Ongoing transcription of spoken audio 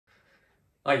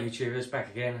Hi YouTubers, back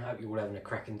again. Hope you're all having a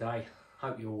cracking day.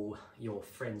 Hope your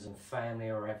friends and family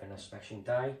are having a smashing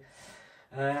day.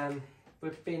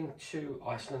 We've been to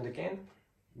Iceland again.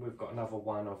 We've got another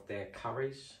one of their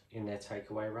curries in their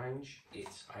takeaway range.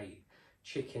 It's a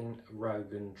chicken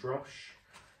Rogan drosh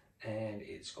and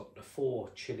it's got the 4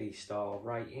 chili star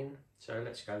rating. So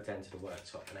let's go down to the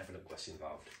worktop and have a look what's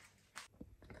involved.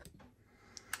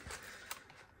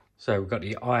 So we've got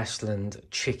the Iceland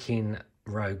chicken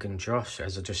Rogan drosh,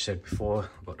 as I just said before.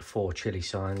 I've got the 4 chili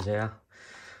signs there.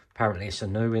 Apparently it's a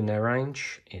new in their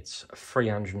range. It's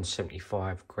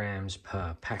 375 grams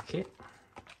per packet.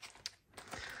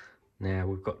 Now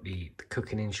we've got the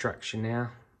cooking instruction now.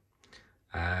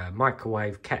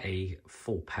 Microwave Cat-E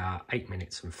full power, 8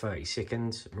 minutes and 30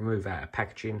 seconds. Remove out of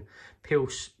packaging.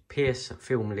 Pierce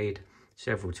film lid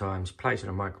several times. Place on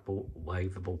a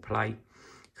microwavable plate.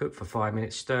 Cook for 5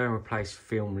 minutes, stir and replace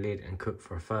film lid and cook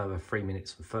for a further 3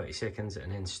 minutes and 30 seconds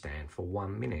and then stand for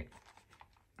 1 minute.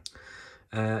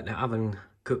 The oven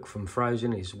cook from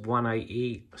frozen is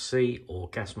 180C or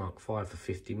gas mark 5 for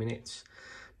 50 minutes.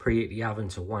 Preheat the oven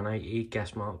to 180,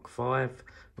 gas mark 5.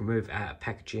 Remove out of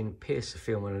packaging, pierce the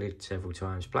film and lid several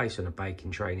times. Place on a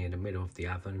baking tray near the middle of the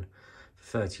oven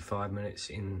for 35 minutes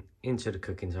into the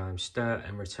cooking time. Stir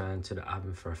and return to the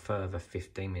oven for a further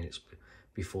 15 minutes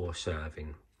before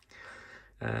serving.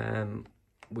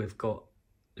 We've got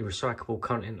the recyclable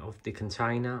content of the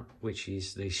container, which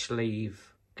is the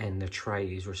sleeve and the tray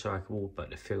is recyclable,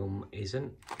 but the film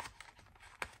isn't.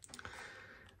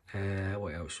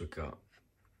 What else we've got?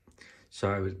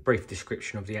 So, a brief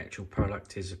description of the actual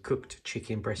product is a cooked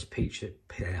chicken breast pieces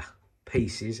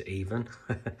even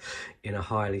in a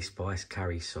highly spiced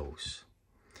curry sauce.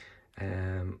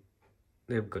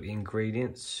 They've got the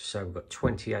ingredients. So we've got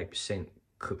 28%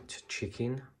 cooked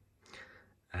chicken.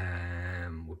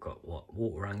 We've got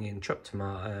water, onion, chopped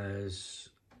tomatoes,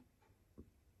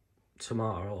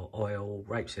 tomato oil,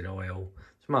 rapeseed oil,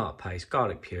 tomato paste,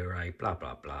 garlic puree, blah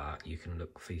blah blah. You can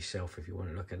look for yourself if you want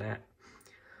to look at that.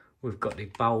 We've got the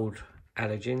bold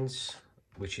allergens,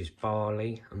 which is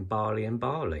barley by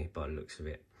the looks of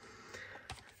it.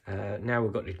 Now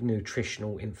we've got the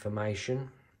nutritional information.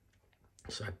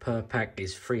 So per pack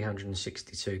is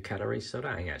 362 calories, so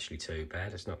that ain't actually too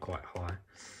bad. It's not quite high.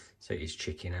 So it's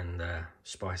chicken and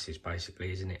spices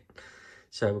basically, isn't it?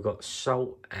 So we've got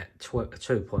salt at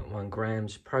 2.1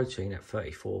 grams, protein at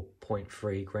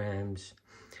 34.3 grams,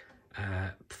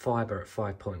 fibre at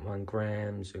 5.1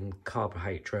 grams, and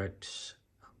carbohydrates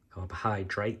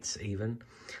even,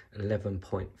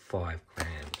 11.5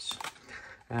 grams.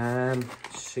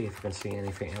 See if we can see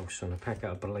anything else on the packet.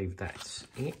 I believe that's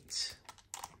it.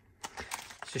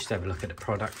 Let's just have a look at the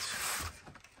product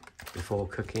before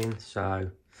cooking.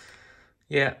 So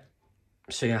yeah,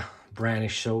 see a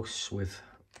brownish sauce with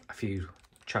a few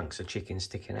chunks of chicken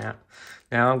sticking out.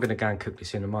 Now I'm going to go and cook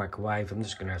this in the microwave. I'm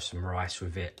just going to have some rice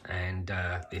with it, and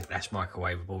that's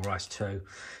microwavable rice too.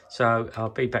 So I'll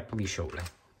be back with you shortly.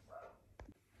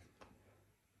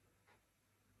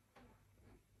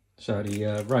 So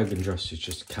the Rogan drosh has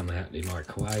just come out of the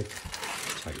microwave.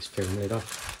 Take its film lid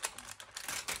off.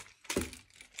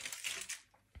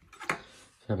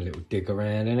 Have a little dig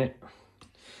around in it.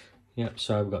 Yep,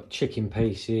 so we've got chicken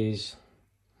pieces.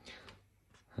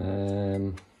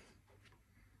 Don't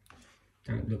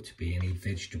look to be any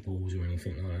vegetables or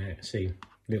anything like that. See,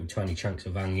 little tiny chunks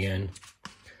of onion.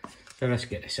 So let's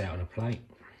get this out on a plate.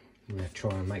 I'm going to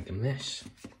try and make a mess.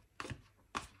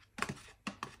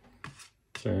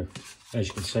 So, as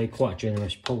you can see, quite a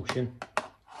generous portion.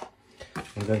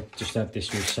 I'm going to just have this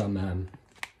with some,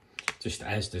 just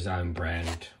Asda's own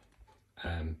brand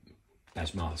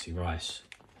basmati rice.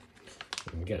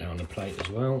 And get that on the plate as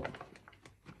well.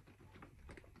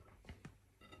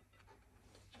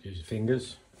 Use the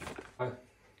fingers. Oh,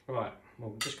 right, well,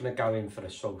 we're just going to go in for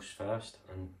the sauce first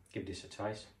and give this a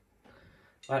taste.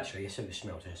 Well, actually, let's see if it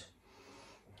smells this.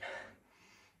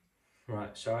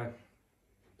 Right, so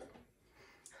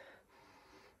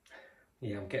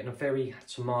yeah, I'm getting a very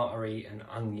tomatoey and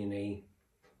oniony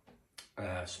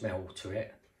smell to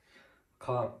it.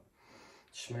 Can't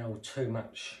smell too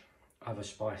much other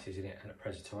spices in it at the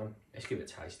present time. Let's give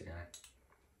it a taste now.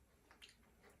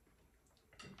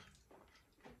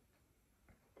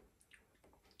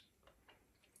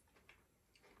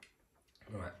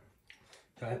 Right,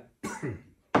 so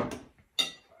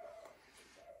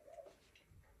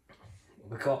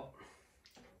we got,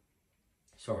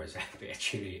 sorry, there's a bit of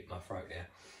chilli in my throat there.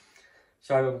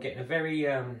 So I'm getting a very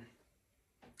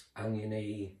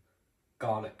oniony,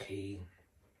 garlicky,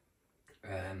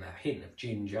 a hint of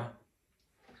ginger,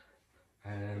 a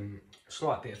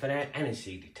slight bit of an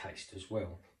aniseedy taste as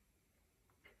well.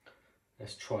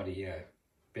 Let's try the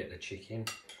bit of the chicken.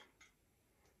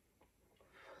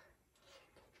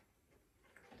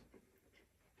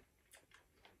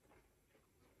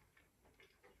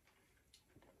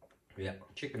 Yeah,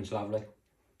 chicken's lovely,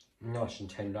 nice and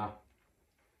tender,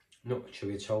 not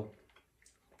chewy at all.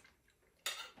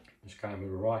 Just going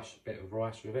with the rice, a bit of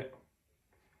rice with it.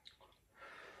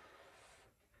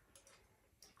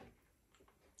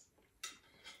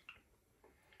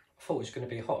 I thought it was going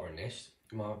to be hotter in this.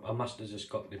 I must have just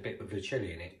got a bit of the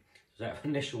chilli in it. So that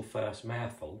initial first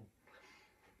mouthful,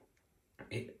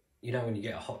 you know when you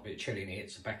get a hot bit of chilli in it,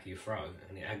 it's the back of your throat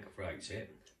and it aggravates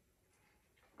it.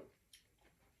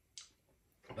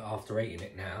 But after eating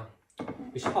it now,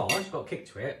 it's hot, it's got a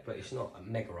kick to it, but it's not a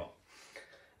mega hot.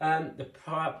 The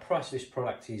price of this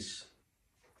product is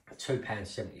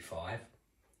 £2.75.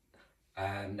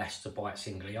 That's to buy it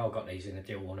singly. I got these in a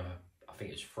deal on I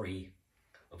think it's 3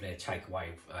 of their takeaway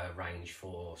range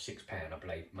for £6, I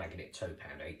believe, making it £2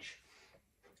 each.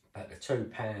 But the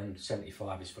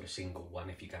 £2.75 is for the single one,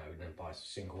 if you go in and buy a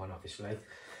single one, obviously.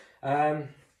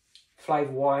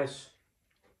 Flavour wise,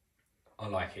 I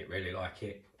like it, really like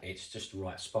it. It's just the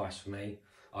right spice for me.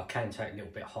 I can take a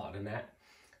little bit hotter than that.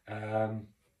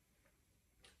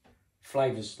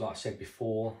 Flavours, like I said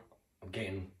before, I'm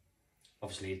getting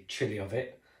obviously a chilli of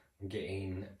it. I'm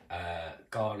getting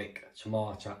garlic,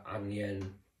 tomato,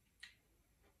 onion,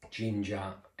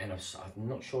 ginger, and I'm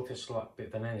not sure if it's like a bit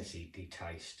of an aniseedy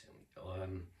taste.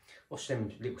 What's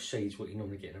them little seeds what you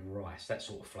normally get in a rice, that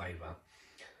sort of flavour.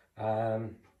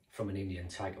 From an Indian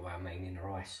takeaway, I mean, in the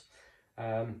rice.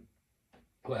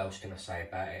 What else can I say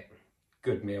about it?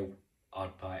 Good meal.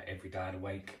 I'd buy it every day of the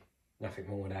week. Nothing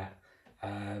more than that.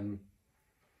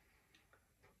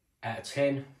 Out of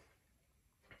 10,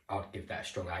 I'd give that a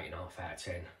strong 8.5 out of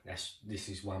 10. This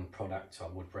is one product I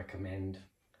would recommend.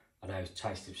 I know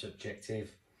taste is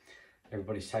subjective.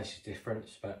 Everybody's taste is different,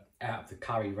 but out of the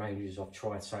curry ranges I've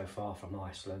tried so far from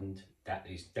Iceland, that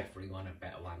is definitely one of the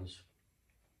better ones.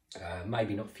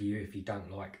 Maybe not for you if you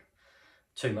don't like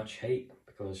too much heat,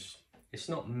 because it's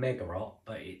not mega hot,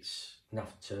 but it's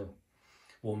enough to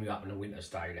warm you up on a winter's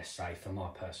day, let's say, for my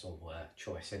personal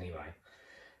choice anyway.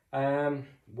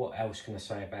 What else can I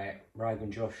say about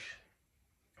Rogan Josh?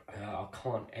 I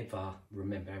can't ever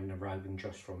remember having a Rogan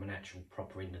Josh from an actual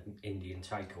proper Indian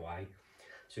takeaway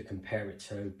to compare it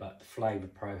to, but the flavour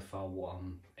profile, what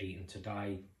I'm eating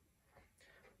today,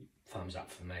 thumbs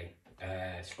up for me.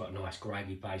 It's got a nice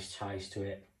gravy based taste to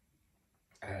it.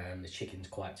 The chicken's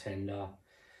quite tender.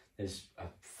 There's a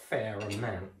fair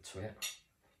amount to it.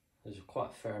 There's quite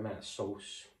a fair amount of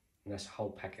sauce, and that's a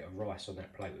whole packet of rice on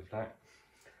that plate with that.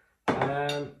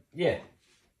 Yeah,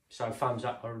 so thumbs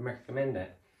up, I recommend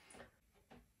it.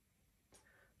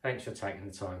 Thanks for taking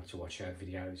the time to watch our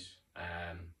videos.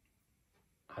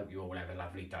 Hope you all have a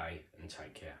lovely day and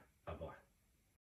take care.